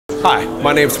Hi,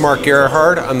 my name is Mark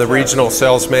Gerhard. I'm the Regional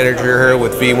Sales Manager here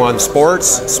with V1 Sports,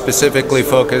 specifically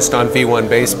focused on V1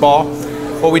 Baseball.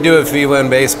 What we do at V1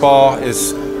 Baseball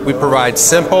is we provide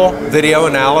simple video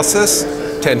analysis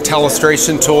and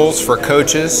telestration tools for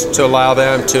coaches to allow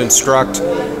them to instruct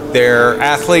their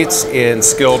athletes in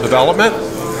skill development.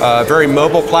 Very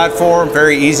mobile platform,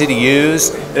 very easy to use,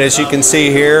 and as you can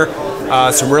see here,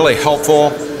 some really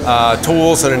helpful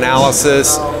tools and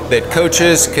analysis that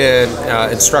coaches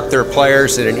can instruct their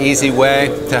players in an easy way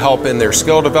to help in their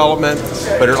skill development,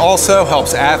 but it also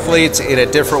helps athletes in a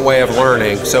different way of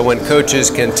learning. So when coaches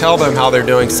can tell them how they're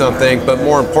doing something, but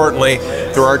more importantly,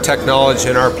 through our technology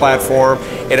and our platform,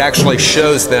 it actually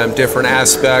shows them different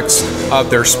aspects of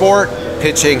their sport,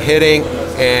 pitching, hitting,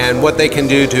 and what they can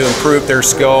do to improve their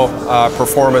skill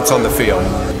performance on the field.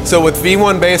 So with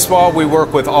V1 Baseball, we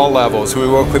work with all levels. We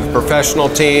work with professional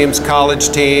teams, college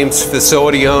teams,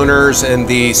 facility owners, and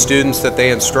the students that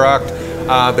they instruct.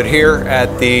 But here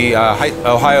at the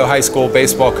Ohio High School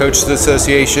Baseball Coaches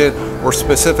Association, we're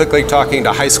specifically talking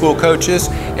to high school coaches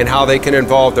and how they can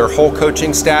involve their whole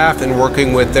coaching staff in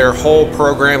working with their whole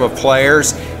program of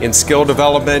players in skill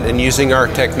development and using our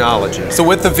technology. So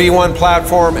with the V1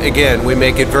 platform, again, we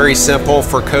make it very simple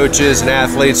for coaches and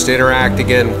athletes to interact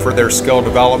again for their skill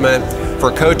development.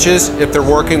 For coaches, if they're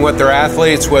working with their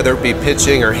athletes, whether it be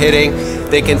pitching or hitting,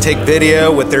 they can take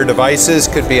video with their devices.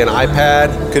 Could be an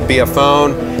iPad, could be a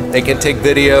phone. They can take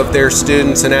video of their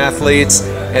students and athletes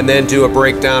and then do a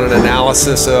breakdown and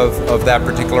analysis of that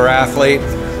particular athlete.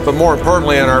 But more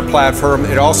importantly on our platform,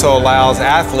 it also allows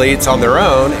athletes on their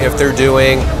own, if they're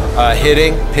doing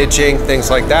hitting, pitching, things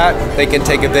like that, they can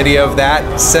take a video of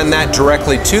that, send that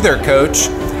directly to their coach,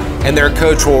 and their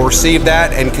coach will receive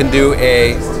that and can do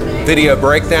a video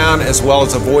breakdown as well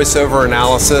as a voiceover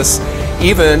analysis,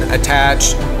 even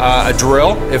attach a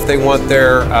drill if they want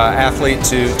their athlete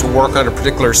to work on a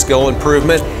particular skill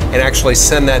improvement and actually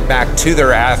send that back to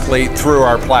their athlete through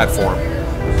our platform.